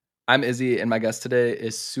I'm Izzy, and my guest today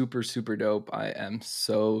is super, super dope. I am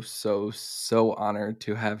so, so, so honored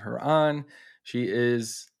to have her on. She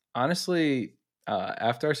is honestly,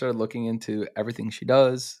 after I started looking into everything she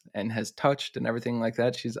does and has touched and everything like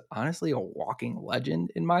that, she's honestly a walking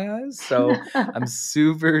legend in my eyes. So I'm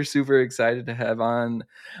super, super excited to have on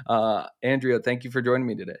Andrea. Thank you for joining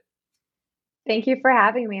me today. Thank you for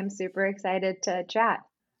having me. I'm super excited to chat.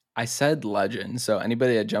 I said legend, so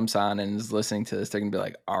anybody that jumps on and is listening to this, they're gonna be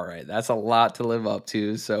like, "All right, that's a lot to live up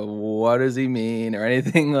to." So, what does he mean, or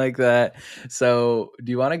anything like that? So,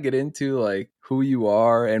 do you want to get into like who you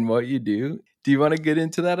are and what you do? Do you want to get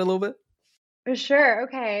into that a little bit? Sure.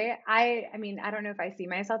 Okay. I mean, I don't know if I see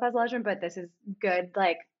myself as a legend, but this is good,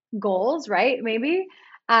 like goals, right? Maybe.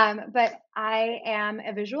 But I am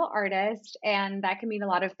a visual artist, and that can mean a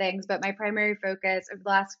lot of things. But my primary focus over the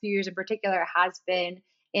last few years in particular has been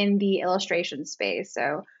in the illustration space.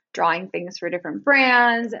 So drawing things for different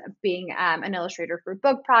brands, being an illustrator for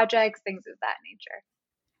book projects, things of that nature.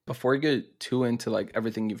 Before we get too into like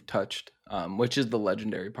everything you've touched, which is the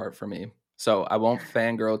legendary part for me, so I won't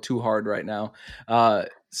fangirl too hard right now.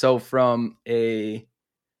 So from a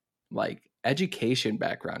like education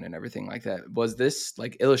background and everything like that, was this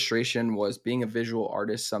like illustration, was being a visual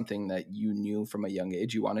artist something that you knew from a young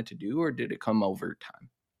age you wanted to do, or did it come over time?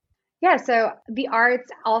 Yeah, so the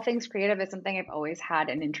arts, all things creative is something I've always had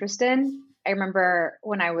an interest in. I remember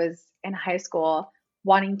when I was in high school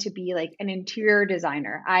wanting to be like an interior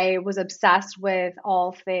designer. I was obsessed with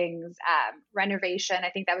all things renovation. I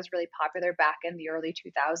think that was really popular back in the early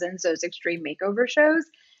 2000s, those extreme makeover shows.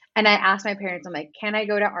 And I asked my parents, I'm like, can I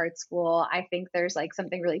go to art school? I think there's like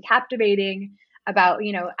something really captivating about,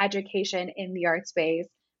 education in the art space.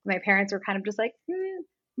 My parents were kind of just like,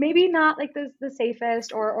 maybe not like the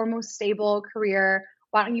safest or most stable career.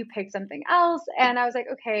 Why don't you pick something else? And I was like,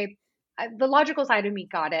 okay, the logical side of me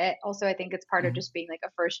got it. Also, I think it's part of Mhm. just being like a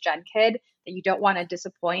first gen kid that you don't want to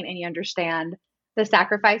disappoint and you understand the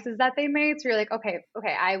sacrifices that they made. So you're like, okay,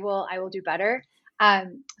 I will do better.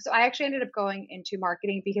 So I actually ended up going into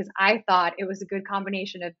marketing because I thought it was a good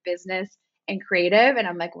combination of business and creative. And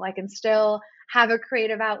I'm like, well, I can still have a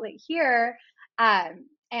creative outlet here.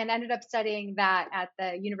 And ended up studying that at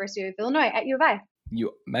the University of Illinois at U of I.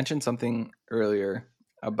 You mentioned something earlier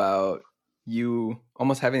about you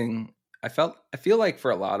almost having, I feel like for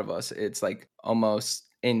a lot of us it's like almost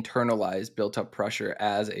internalized built up pressure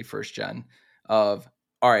as a first gen of,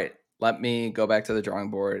 all right, let me go back to the drawing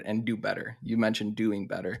board and do better. You mentioned doing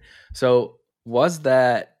better. So was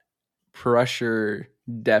that pressure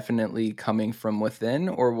definitely coming from within,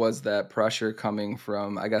 or was that pressure coming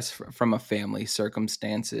from, I guess, from a family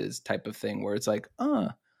circumstances type of thing where it's like,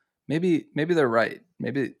 maybe they're right,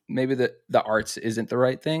 maybe the arts isn't the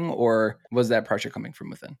right thing, or was that pressure coming from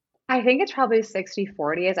within? I think it's probably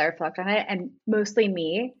 60-40 as I reflect on it, and mostly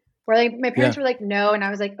me. Where like my parents Yeah. were like, no, and I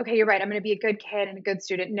was like, okay, you're right. I'm going to be a good kid and a good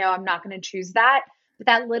student. No, I'm not going to choose that. But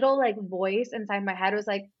that little like voice inside my head was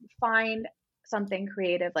like, find something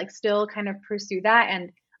creative, like still kind of pursue that.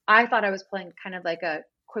 And I thought I was playing kind of like a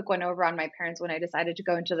quick one over on my parents when I decided to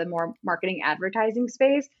go into the more marketing advertising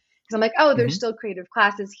space. Because I'm like, oh, there's Hmm. still creative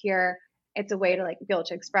classes here. It's a way to like be able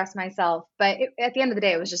to express myself. But at the end of the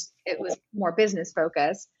day, it was more business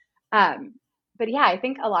focused. um, but yeah, I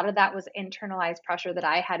think a lot of that was internalized pressure that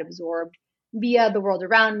I had absorbed via the world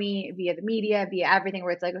around me, via the media, via everything,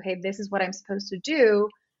 where it's like, okay, this is what I'm supposed to do.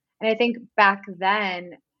 And I think back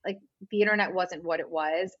then, like the internet wasn't what it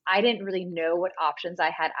was. I didn't really know what options I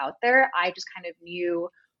had out there. I just kind of knew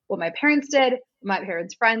what my parents did, what my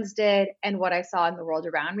parents' friends did, and what I saw in the world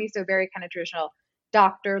around me. So very kind of traditional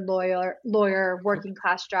doctor, lawyer, working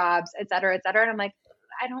class jobs, et cetera, et cetera. And I'm like,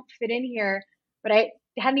 I don't fit in here. But it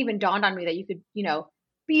hadn't even dawned on me that you could,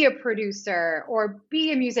 be a producer or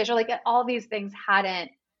be a musician. Like all these things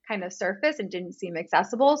hadn't kind of surfaced and didn't seem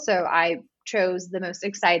accessible. So I chose the most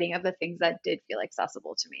exciting of the things that did feel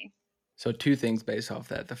accessible to me. So two things based off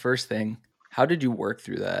that. The first thing, how did you work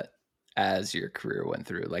through that as your career went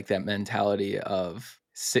through, like that mentality of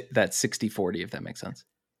that 60-40, if that makes sense?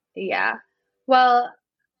 Yeah. Well,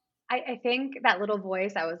 I think that little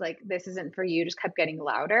voice that was like, this isn't for you, just kept getting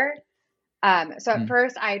louder. So at Mm.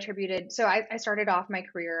 first I attributed, so I started off my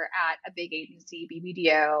career at a big agency,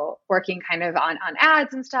 BBDO, working kind of on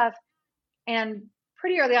ads and stuff. And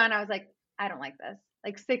pretty early on, I was like, I don't like this.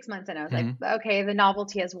 Like 6 months in, I was like, Hmm. okay, the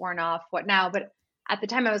novelty has worn off. What now? But at the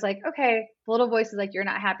time, I was like, okay, the little voice is like, you're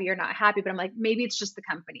not happy, you're not happy. But I'm like, maybe it's just the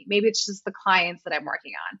company. Maybe it's just the clients that I'm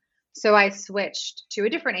working on. So I switched to a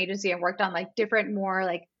different agency and worked on like different, more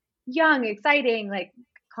like young, exciting like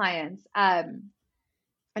clients and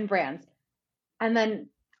brands. And then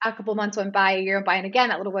a couple months went by, a year went by, and again,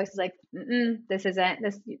 that little voice is like, this isn't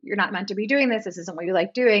this. You're not meant to be doing this. This isn't what you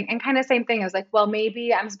like doing. And kind of same thing. I was like, well,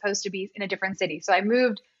 maybe I'm supposed to be in a different city. So I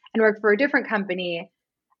moved and worked for a different company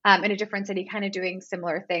in a different city, kind of doing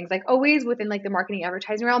similar things, like always within like the marketing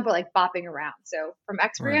advertising realm, but like bopping around. So from Right.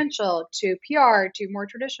 experiential to PR to more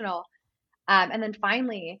traditional. And then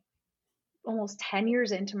finally, almost 10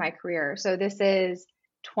 years into my career. So this is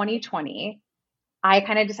 2020. I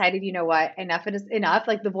kind of decided, you know what, enough is enough.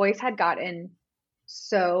 Like the voice had gotten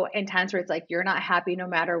so intense where it's like you're not happy no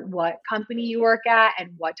matter what company you work at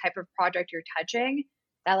and what type of project you're touching,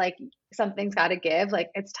 that like something's got to give. Like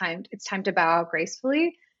it's time to bow out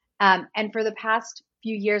gracefully. And for the past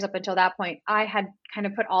few years up until that point, I had kind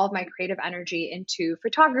of put all of my creative energy into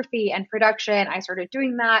photography and production. I started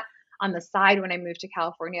doing that on the side when I moved to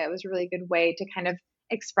California. It was a really good way to kind of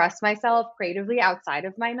express myself creatively outside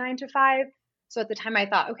of my 9 to 5. So at the time I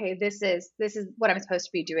thought, okay, this is what I'm supposed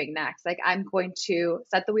to be doing next. Like I'm going to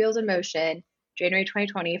set the wheels in motion. January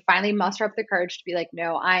 2020, finally muster up the courage to be like,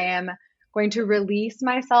 no, I am going to release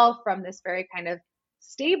myself from this very kind of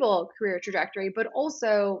stable career trajectory, but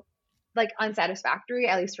also like unsatisfactory,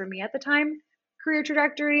 at least for me at the time, career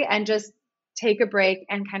trajectory, and just take a break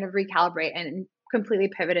and kind of recalibrate and completely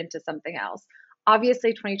pivot into something else.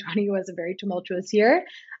 Obviously, 2020 was a very tumultuous year.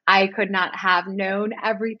 I could not have known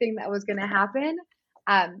everything that was going to happen.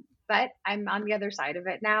 But I'm on the other side of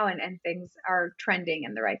it now, and things are trending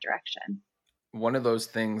in the right direction. One of those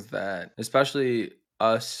things that, especially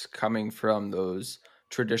us coming from those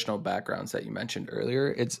traditional backgrounds that you mentioned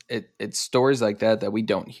earlier, it's stories like that we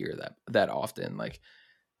don't hear that often. Like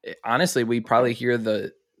honestly, we probably hear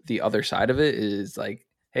the other side of it is like,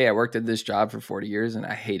 hey, I worked at this job for 40 years and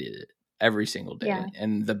I hated it every single Yeah. day,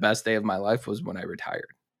 and the best day of my life was when I retired.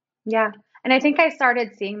 Yeah. And I think I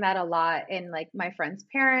started seeing that a lot in like my friends'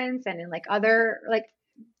 parents and in like other like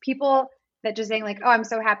people that just saying like, "Oh, I'm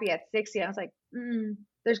so happy at 60." I was like,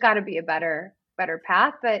 there's got to be a better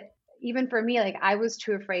path." But even for me, like I was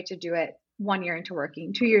too afraid to do it 1 year into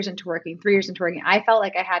working, 2 years into working, 3 years into working. I felt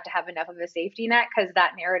like I had to have enough of a safety net because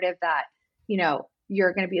that narrative that,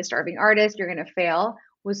 you're going to be a starving artist, you're going to fail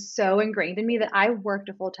was so ingrained in me that I worked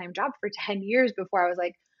a full-time job for 10 years before I was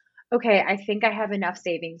like, okay, I think I have enough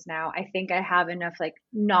savings now. I think I have enough like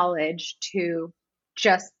knowledge to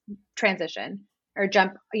just transition or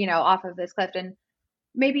jump, off of this cliff. And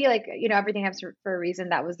maybe like, everything happens for a reason.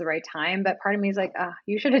 That was the right time. But part of me is like,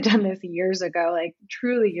 you should have done this years ago, like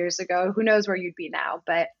truly years ago. Who knows where you'd be now?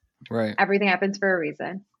 But Right. everything happens for a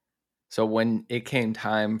reason. So when it came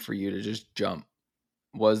time for you to just jump,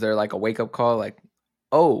 was there like a wake up call like,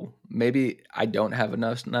 oh, maybe I don't have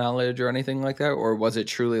enough knowledge or anything like that? Or was it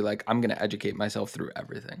truly like, I'm going to educate myself through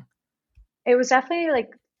everything? It was definitely like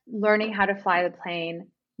learning how to fly the plane,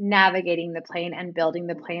 navigating the plane, and building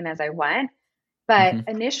the plane as I went. But Hmm.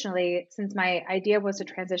 initially, since my idea was to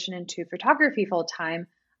transition into photography full time,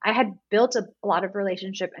 I had built a lot of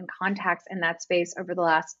relationship and contacts in that space over the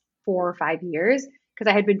last 4 or 5 years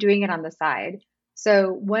because I had been doing it on the side.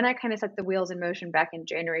 So when I kind of set the wheels in motion back in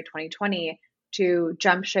January 2020 to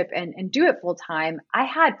jump ship and do it full time, I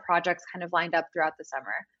had projects kind of lined up throughout the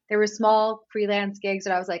summer. There were small freelance gigs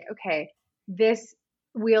that I was like, okay, this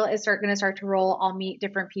wheel is going to start to roll. I'll meet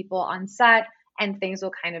different people on set and things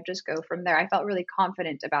will kind of just go from there. I felt really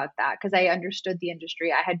confident about that because I understood the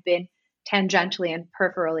industry. I had been tangentially and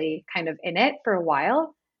peripherally kind of in it for a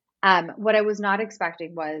while. What I was not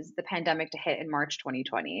expecting was the pandemic to hit in March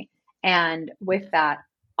 2020. And with that,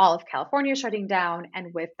 all of California shutting down,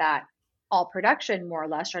 and with that, all production more or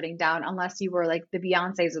less shutting down, unless you were like the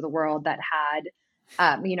Beyoncés of the world that had,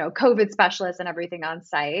 COVID specialists and everything on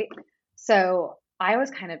site. So I was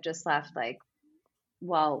kind of just left like,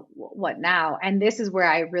 well, what now? And this is where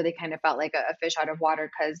I really kind of felt like a fish out of water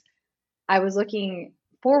because I was looking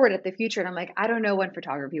forward at the future and I'm like, I don't know when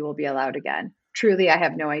photography will be allowed again. Truly, I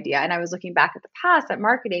have no idea. And I was looking back at the past at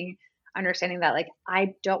marketing, understanding that like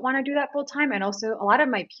I don't want to do that full time. And also, a lot of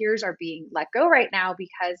my peers are being let go right now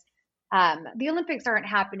because the Olympics aren't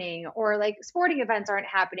happening or like sporting events aren't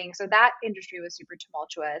happening. So that industry was super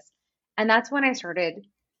tumultuous. And that's when I started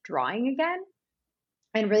drawing again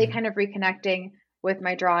and really kind of reconnecting with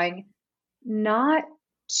my drawing, not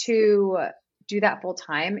to do that full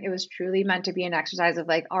time. It was truly meant to be an exercise of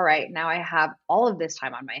like, all right, now I have all of this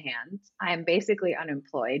time on my hands. I am basically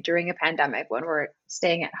unemployed during a pandemic when we're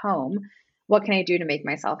staying at home. What can I do to make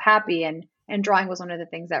myself happy? And drawing was one of the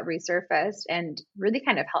things that resurfaced and really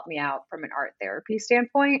kind of helped me out from an art therapy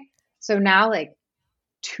standpoint. So now, like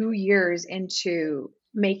 2 years into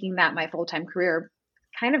making that my full time career,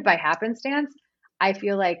 kind of by happenstance, I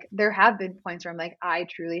feel like there have been points where I'm like, I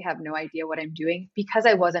truly have no idea what I'm doing because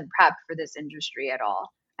I wasn't prepped for this industry at all.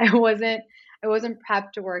 I wasn't I wasn't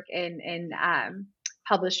prepped to work in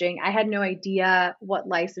publishing. I had no idea what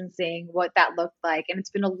licensing, what that looked like. And it's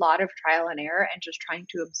been a lot of trial and error and just trying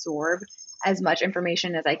to absorb as much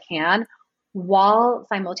information as I can while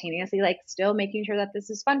simultaneously like still making sure that this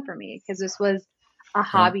is fun for me because this was a Yeah.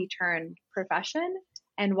 hobby turned profession.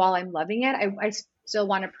 And while I'm loving it, I still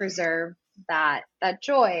want to preserve that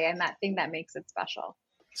joy and that thing that makes it special.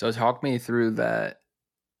 So talk me through that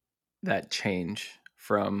change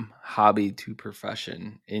from hobby to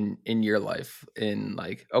profession in your life. In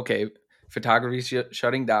like, okay, photography's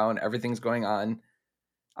shutting down, everything's going on.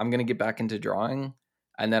 I'm gonna get back into drawing,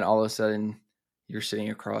 and then all of a sudden, you're sitting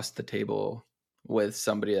across the table with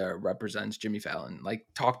somebody that represents Jimmy Fallon. Like,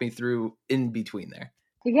 talk me through in between there.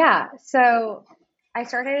 Yeah. So I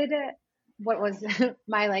started what was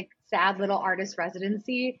my like sad little artist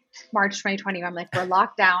residency March 2020. I'm like, we're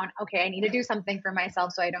locked down. Okay, I need to do something for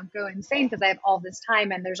myself so I don't go insane because I have all this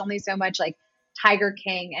time and there's only so much like Tiger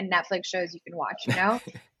King and Netflix shows you can watch, you know?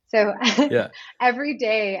 So Yeah. every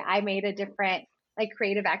day I made a different like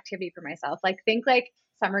creative activity for myself. Like think like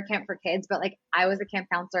summer camp for kids, but like I was a camp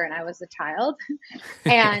counselor and I was a child.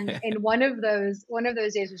 And in one of those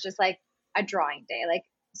days was just like a drawing day. Like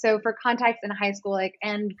so for context in high school, like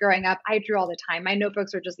and growing up, I drew all the time. My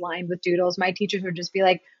notebooks were just lined with doodles. My teachers would just be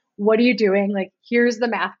like, "What are you doing? Like, here's the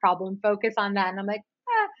math problem. Focus on that." And I'm like,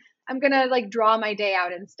 I'm gonna like draw my day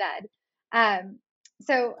out instead. Um,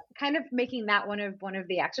 so kind of making that one of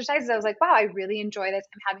the exercises, I was like, wow, I really enjoy this.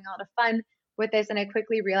 I'm having a lot of fun with this, and I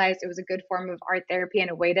quickly realized it was a good form of art therapy and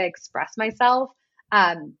a way to express myself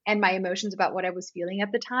and my emotions about what I was feeling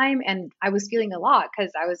at the time. And I was feeling a lot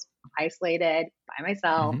because I was isolated by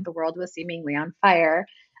myself. Hmm. The world was seemingly on fire.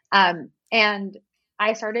 And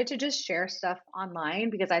I started to just share stuff online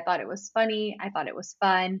because I thought it was funny. I thought it was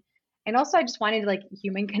fun. And also, I just wanted like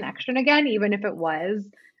human connection again, even if it was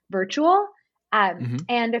virtual. Hmm.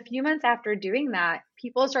 And a few months after doing that,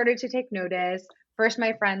 people started to take notice. First,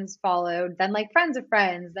 my friends followed, then, like, friends of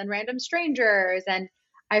friends, then random strangers. And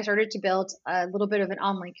I started to build a little bit of an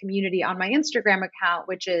online community on my Instagram account,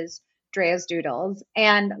 which is Drea's Doodles.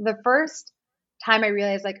 And the first time I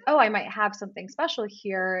realized, like, oh, I might have something special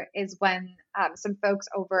here is when some folks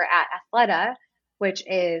over at Athleta, which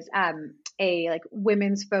is a like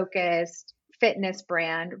women's focused fitness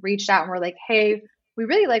brand, reached out and were like, hey, we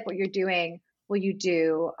really like what you're doing. Will you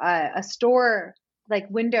do a store like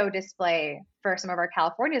window display for some of our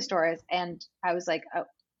California stores? And I was like, oh,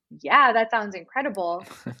 yeah, that sounds incredible.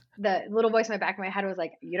 The little voice in the back of my head was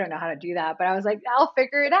like, you don't know how to do that. But I was like, I'll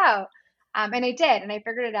figure it out. And I did. And I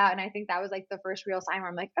figured it out. And I think that was like the first real sign where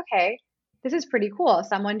I'm like, okay, this is pretty cool.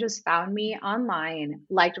 Someone just found me online,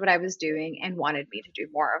 liked what I was doing, and wanted me to do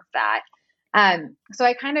more of that. So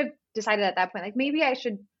I kind of decided at that point, like, maybe I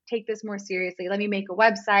should take this more seriously. Let me make a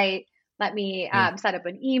website. Let me Yeah. set up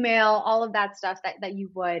an email, all of that stuff that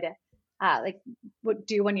you like would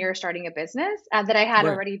do when you're starting a business that I had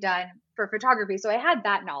Right. already done for photography. So I had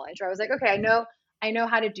that knowledge where I was like, okay, I know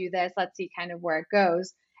how to do this. Let's see kind of where it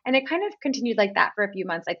goes. And it kind of continued like that for a few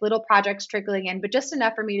months, like little projects trickling in, but just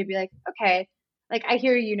enough for me to be like, okay, like I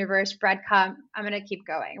hear universe, breadcrumb, I'm gonna keep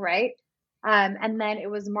going, right? And then it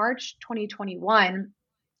was March 2021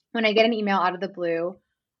 when I get an email out of the blue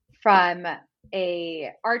from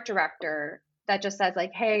a art director that just says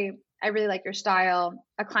like, hey, I really like your style.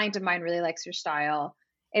 A client of mine really likes your style.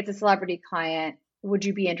 It's a celebrity client. Would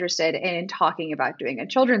you be interested in talking about doing a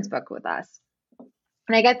children's book with us?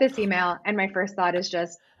 And I get this email, and my first thought is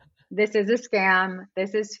just, this is a scam.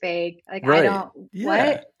 This is fake. Like, I Right. don't, what?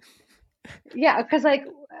 Yeah. Yeah, because like,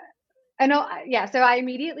 I know, yeah. So I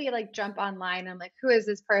immediately like jump online. I'm like, who is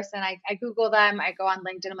this person? I Google them. I go on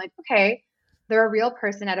LinkedIn. I'm like, okay, they're a real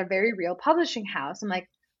person at a very real publishing house. I'm like,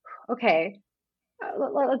 okay,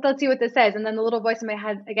 let's see what this says. And then the little voice in my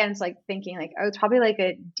head again is like thinking like, oh, it's probably like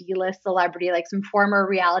a D-list celebrity, like some former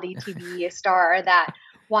reality TV star that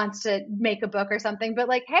wants to make a book or something. But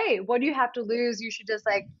like, hey, what do you have to lose? You should just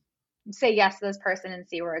like say yes to this person and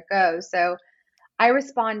see where it goes. So I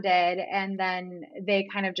responded, and then they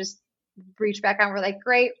kind of just reached back out and were like,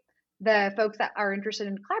 great. The folks that are interested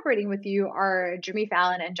in collaborating with you are Jimmy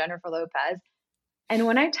Fallon and Jennifer Lopez. And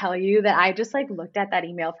when I tell you that I just like looked at that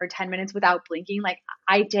email for 10 minutes without blinking, like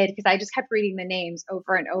I did, because I just kept reading the names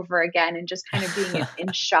over and over again and just kind of being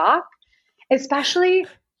in shock, especially,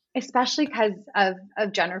 especially because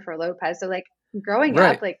of Jennifer Lopez. So like growing up,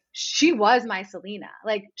 Right. like she was my Selena,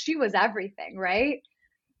 like she was everything, right?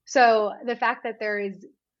 So the fact that there is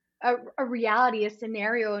a reality, a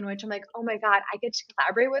scenario in which I'm like, oh my God, I get to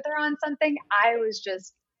collaborate with her on something. I was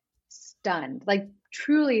just stunned, like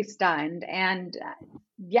truly stunned. And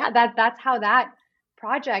yeah, that's how that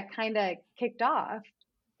project kind of kicked off.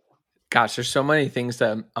 Gosh, there's so many things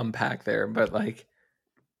to unpack there, but like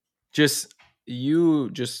just you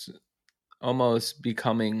just almost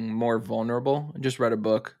becoming more vulnerable. I just read a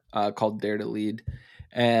book called Dare to Lead,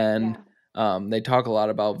 and Yeah, they talk a lot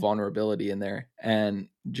about vulnerability in there, and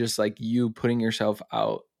just like you putting yourself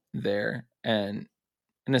out there, and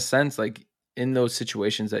in a sense, like in those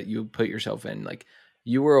situations that you put yourself in, like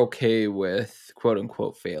you were okay with quote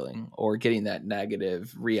unquote failing or getting that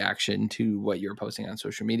negative reaction to what you're posting on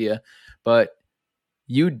social media, but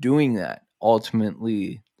you doing that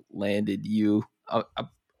ultimately landed you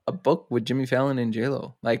a book with Jimmy Fallon and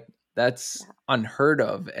JLo. Like that's yeah, unheard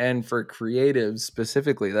of. And for creatives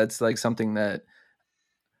specifically, that's like something that's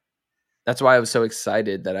why I was so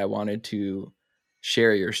excited that I wanted to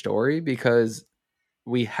share your story, because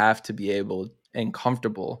we have to be able and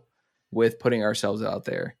comfortable with putting ourselves out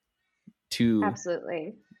there to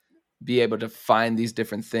absolutely. be able to find these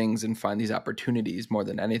different things and find these opportunities more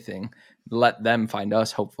than anything, let them find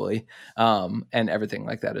us hopefully, and everything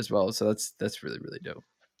like that as well. So that's really really dope.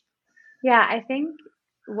 Yeah, I think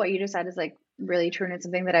what you just said is like really true. And it's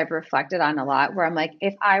something that I've reflected on a lot where I'm like,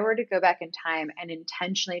 if I were to go back in time and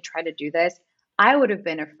intentionally try to do this, I would have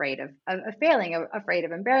been afraid of failing, afraid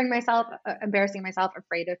of embarrassing myself,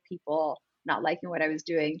 afraid of people not liking what I was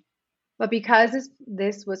doing. But because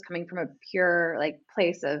this was coming from a pure like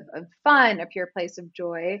place of fun, a pure place of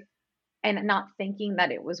joy, and not thinking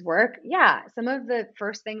that it was work. Yeah, some of the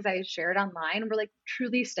first things I shared online were like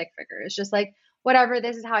truly stick figures, just like whatever,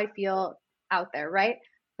 this is how I feel out there, right?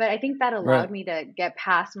 But I think that Right. allowed me to get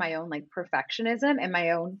past my own like perfectionism and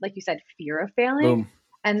my own, like you said, fear of failing. Boom.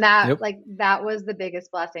 And that Yep. like that was the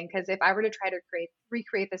biggest blessing because if I were to try to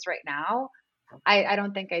recreate this right now, I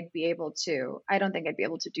don't think I'd be able to. I don't think I'd be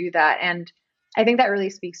able to do that. And I think that really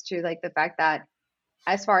speaks to like the fact that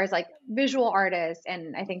as far as like visual artists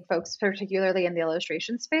and I think folks particularly in the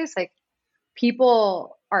illustration space, like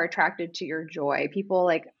people are attracted to your joy. People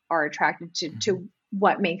like are attracted Mhm. to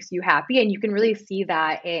what makes you happy, and you can really see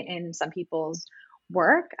that in some people's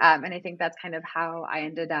work. And I think that's kind of how I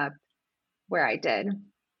ended up where I did.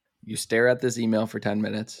 You stare at this email for 10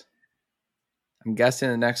 minutes. I'm guessing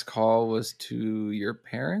the next call was to your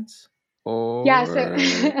parents, Yeah, so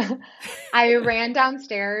or I ran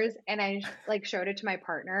downstairs and I like showed it to my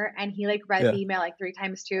partner and he like read yeah, the email like three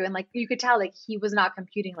times too and like you could tell like he was not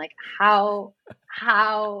computing like how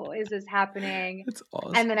is this happening? that's And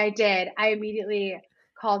awesome. then I did. I immediately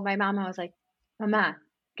called my mom. I was like, "Mama,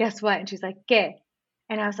 guess what?" And she's like, "¿Qué?"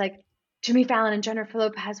 And I was like, "Jimmy Fallon and Jennifer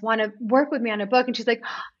Lopez want to work with me on a book." And she's like,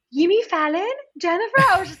 "Jimmy Fallon? Jennifer?"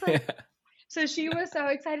 I was just like, Yeah. so she was so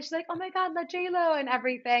excited. She's like, "Oh my God, let J Lo and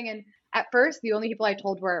everything." And at first, the only people I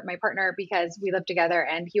told were my partner because we lived together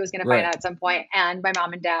and he was going to find Right. out at some point, and my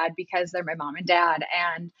mom and dad because they're my mom and dad.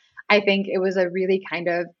 And I think it was a really kind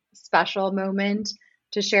of special moment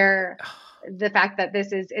to share the fact that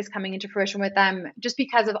this is coming into fruition with them, just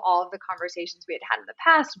because of all of the conversations we had had in the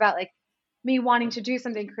past about like me wanting to do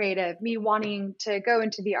something creative, me wanting to go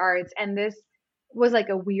into the arts, and this was like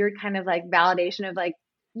a weird kind of like validation of like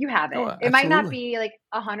you have it. Oh, It might not absolutely. be like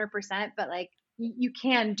 100%, but like you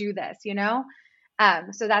can do this, you know?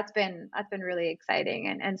 So that's been really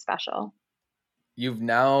exciting and special. You've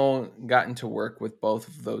now gotten to work with both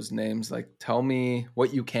of those names. Like, tell me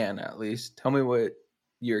what you can at least. Tell me what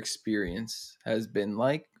your experience has been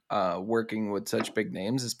like working with such big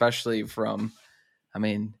names, especially from, I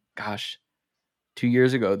mean, gosh, 2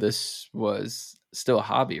 years ago, this was still a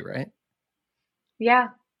hobby, right? Yeah.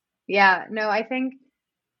 Yeah. No, I think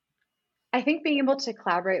being able to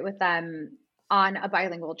collaborate with them on a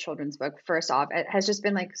bilingual children's book, first off, it has just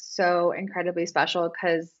been like so incredibly special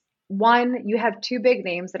because one, you have two big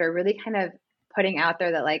names that are really kind of putting out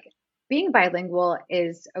there that like being bilingual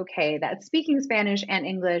is okay, that speaking Spanish and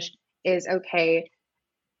English is okay.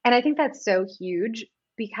 And I think that's so huge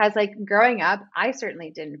because, like, growing up, I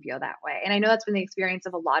certainly didn't feel that way. And I know that's been the experience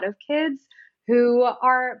of a lot of kids who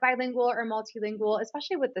are bilingual or multilingual,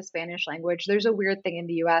 especially with the Spanish language. There's a weird thing in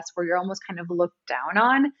the US where you're almost kind of looked down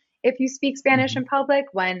on if you speak Spanish Hmm. in public,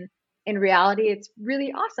 when in reality, it's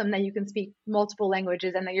really awesome that you can speak multiple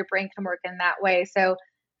languages and that your brain can work in that way. So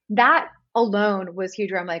that alone was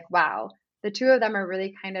huge, where I'm like, wow, the two of them are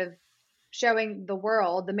really kind of showing the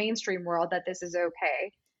world, the mainstream world, that this is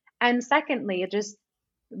okay. And secondly, just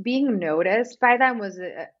being noticed by them was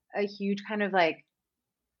a huge kind of like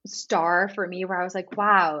star for me where I was like,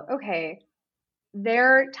 wow, okay,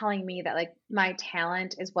 they're telling me that like my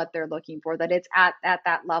talent is what they're looking for, that it's at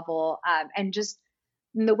that level, and just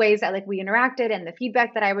in the ways that like we interacted and the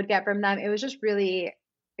feedback that I would get from them, it was really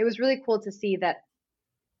cool to see that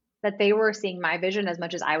they were seeing my vision as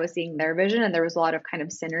much as I was seeing their vision, and there was a lot of kind of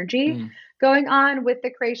synergy Mm. going on with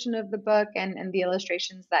the creation of the book and the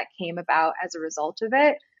illustrations that came about as a result of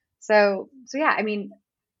it. So yeah, I mean,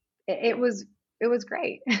 it was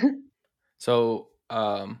great. So,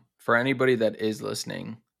 for anybody that is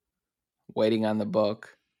listening, waiting on the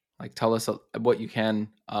book, like tell us what you can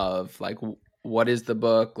of like what is the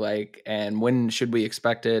book like and when should we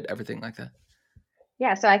expect it, everything like that.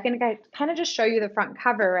 Yeah, so I think I kind of just show you the front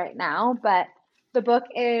cover right now, but the book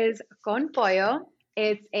is Con Pollo.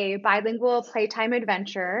 It's a bilingual playtime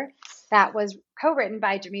adventure that was co-written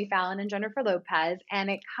by Jimmy Fallon and Jennifer Lopez, and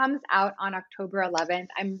it comes out on October 11th.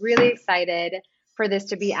 I'm really excited for this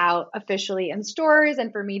to be out officially in stores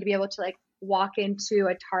and for me to be able to like walk into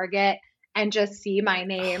a Target and just see my Oh,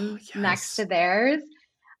 name next to yes. theirs.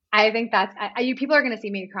 I think that's you. People are going to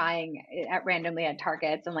see me crying at randomly at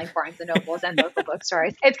Targets and like Barnes and Nobles and local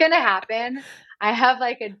bookstores. It's going to happen. I have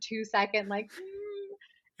like a 2 second like,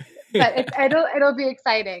 but it'll be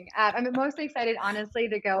exciting. I'm mostly excited, honestly,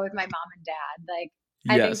 to go with my mom and dad. Like,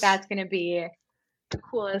 I think Yes. that's going to be the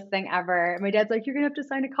coolest thing ever. My dad's like, "You're gonna have to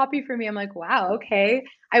sign a copy for me." I'm like, "Wow, okay,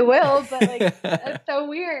 I will," but like, that's so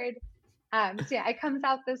weird. So yeah, it comes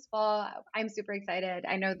out this fall. I'm super excited.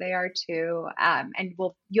 I know they are too. And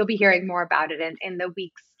you'll be hearing more about it in the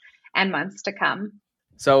weeks and months to come.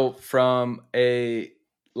 So, from a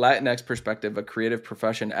Latinx perspective, a creative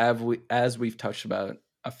profession, as we've touched about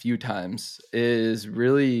a few times, is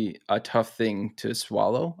really a tough thing to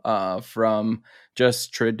swallow from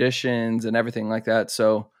just traditions and everything like that.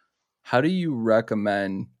 So, how do you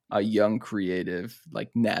recommend a young creative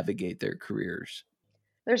like navigate their careers?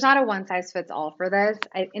 There's not a one size fits all for this.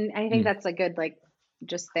 And I think Mm, that's a good like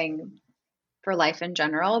just thing for life in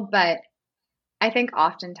general. But I think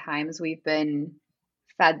oftentimes we've been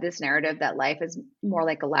fed this narrative that life is more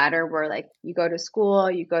like a ladder where like you go to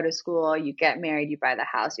school, you get married, you buy the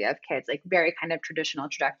house, you have kids, like very kind of traditional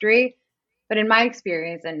trajectory. But in my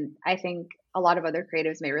experience, and I think a lot of other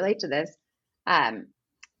creatives may relate to this, um,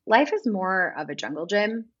 life is more of a jungle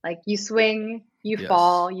gym. Like you swing, you yes.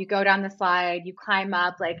 fall, you go down the slide, you climb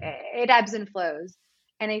up, like it ebbs and flows.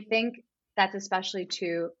 And I think that's especially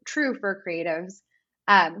true for creatives,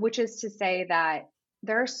 which is to say that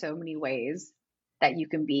there are so many ways that you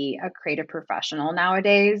can be a creative professional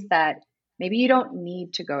nowadays that maybe you don't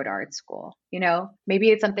need to go to art school. You know, maybe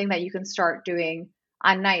it's something that you can start doing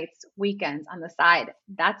on nights, weekends, on the side.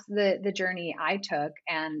 That's the journey I took,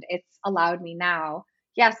 and it's allowed me now,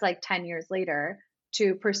 yes, like 10 years later,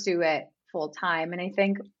 to pursue it full time. And I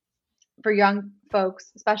think for young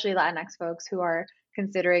folks, especially Latinx folks who are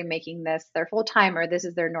considering making this their full time or this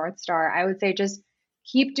is their North Star, I would say just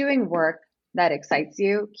keep doing work that excites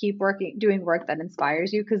you, keep doing work that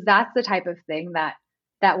inspires you, because that's the type of thing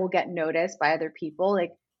that will get noticed by other people.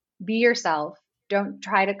 Like, be yourself. Don't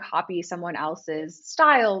try to copy someone else's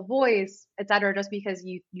style, voice, etc., just because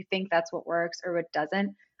you think that's what works or what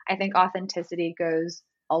doesn't. I think authenticity goes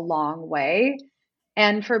a long way.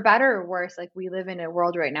 And for better or worse, like we live in a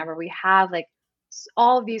world right now where we have like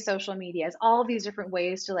all of these social medias, all of these different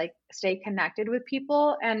ways to like stay connected with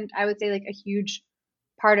people. And I would say like a huge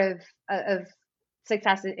part of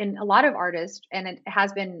success in a lot of artists, and it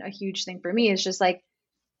has been a huge thing for me, is just like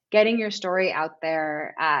getting your story out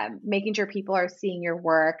there, making sure people are seeing your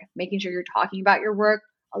work, making sure you're talking about your work.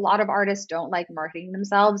 A lot of artists don't like marketing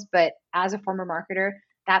themselves, but as a former marketer,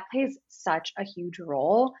 that plays such a huge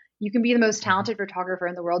role. You can be the most Mhm. talented photographer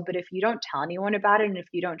in the world, but if you don't tell anyone about it and if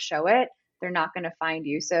you don't show it, they're not going to find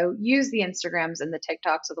you. So use the Instagrams and the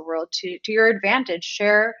TikToks of the world to your advantage.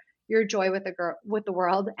 Share your joy with the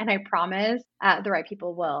world, and I promise the right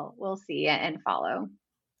people will see and follow.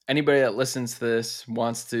 Anybody that listens to this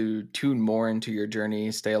wants to tune more into your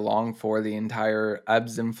journey, stay along for the entire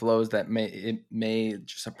ebbs and flows that may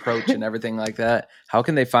just approach and everything like that. How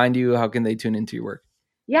can they find you? How can they tune into your work?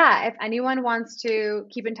 Yeah, if anyone wants to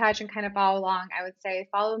keep in touch and kind of follow along, I would say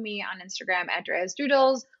follow me on Instagram at Drea's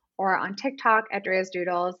Doodles or on TikTok at Drea's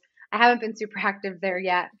Doodles. I haven't been super active there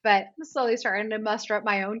yet, but I'm slowly starting to muster up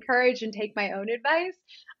my own courage and take my own advice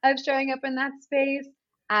of showing up in that space.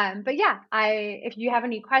 But yeah, I if you have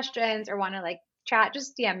any questions or want to like chat,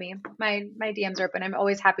 just DM me. My DMs are open. I'm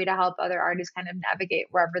always happy to help other artists kind of navigate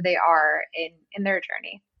wherever they are in their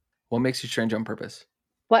journey. What makes you strange on purpose?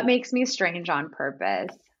 What makes me strange on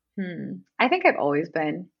purpose? I think I've always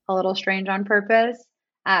been a little strange on purpose.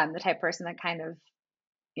 The type of person that kind of,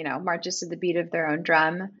 marches to the beat of their own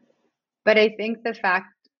drum. But I think the fact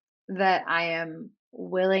that I am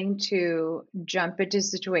willing to jump into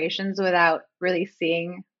situations without really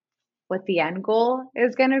seeing what the end goal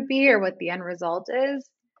is going to be or what the end result is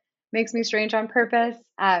makes me strange on purpose.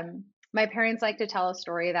 My parents like to tell a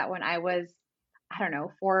story that when I was, I don't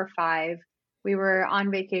know, 4 or 5, we were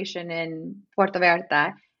on vacation in Puerto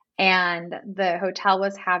Vallarta, and the hotel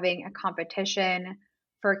was having a competition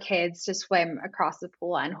for kids to swim across the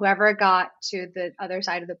pool. And whoever got to the other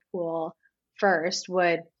side of the pool first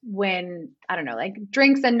would win, I don't know, like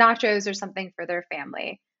drinks and nachos or something for their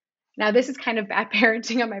family. Now, this is kind of bad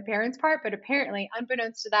parenting on my parents' part, but apparently,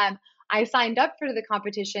 unbeknownst to them, I signed up for the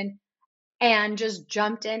competition and just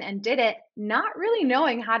jumped in and did it, not really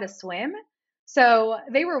knowing how to swim. So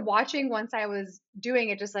they were watching once I was doing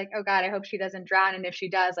it, just like, oh God, I hope she doesn't drown. And if she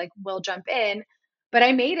does, like, we'll jump in. But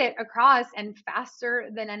I made it across and faster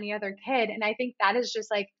than any other kid. And I think that is just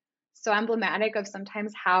like so emblematic of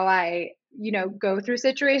sometimes how I, go through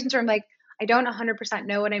situations where I'm like, I don't 100%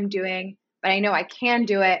 know what I'm doing, but I know I can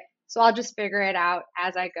do it. So I'll just figure it out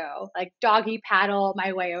as I go, like doggy paddle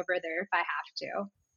my way over there if I have to.